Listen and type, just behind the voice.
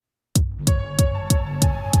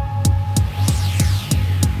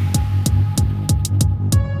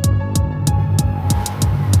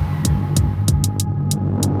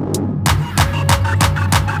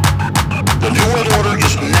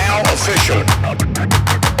They're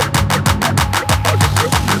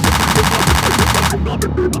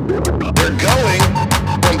going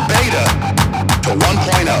from beta to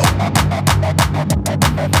 1.0.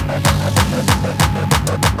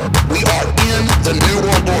 We are in the New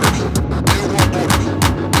World Order. New World Order.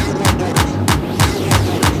 New World Order.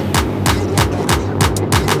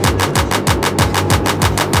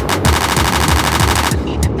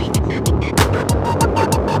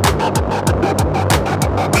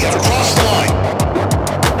 We have crossed the line.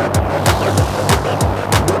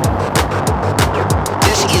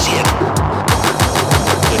 This is it.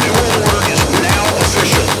 The New World Order is now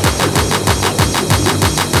official.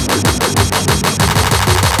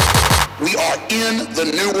 We are in the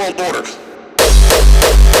New World Order.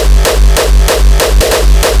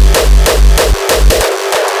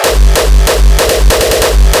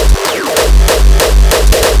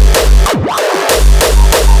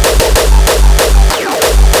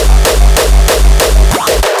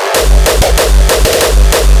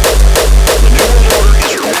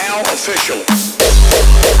 Official.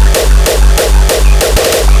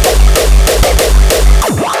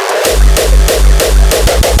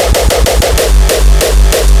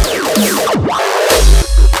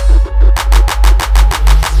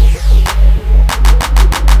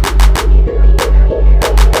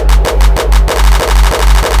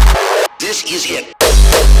 This is it.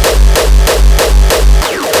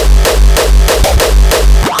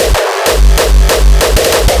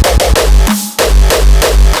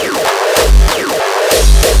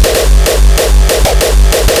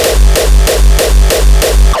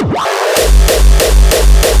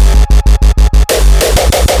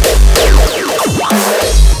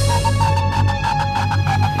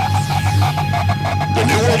 The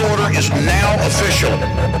New World Order is now official.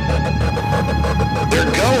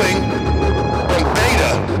 They're going from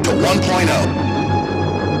beta to 1.0.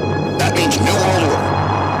 That means New World Order.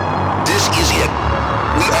 This is it.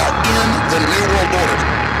 We are in the New World Order.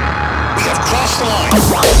 We have crossed the line.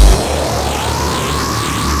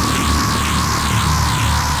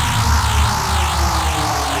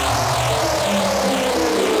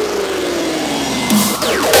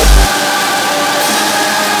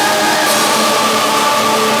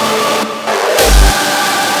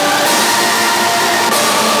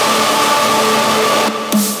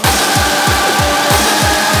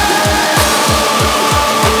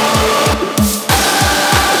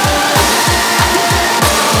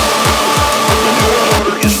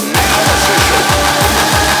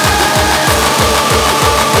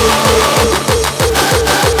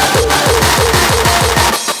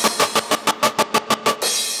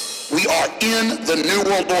 We are in the New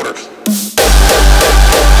World Order.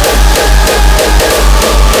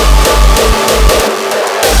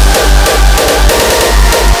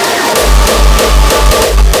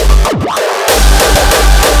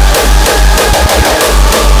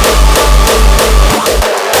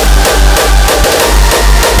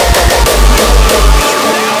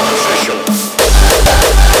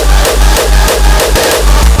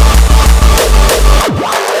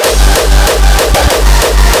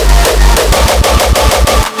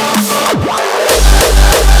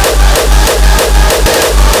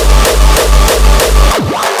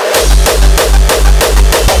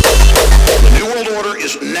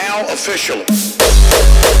 Official.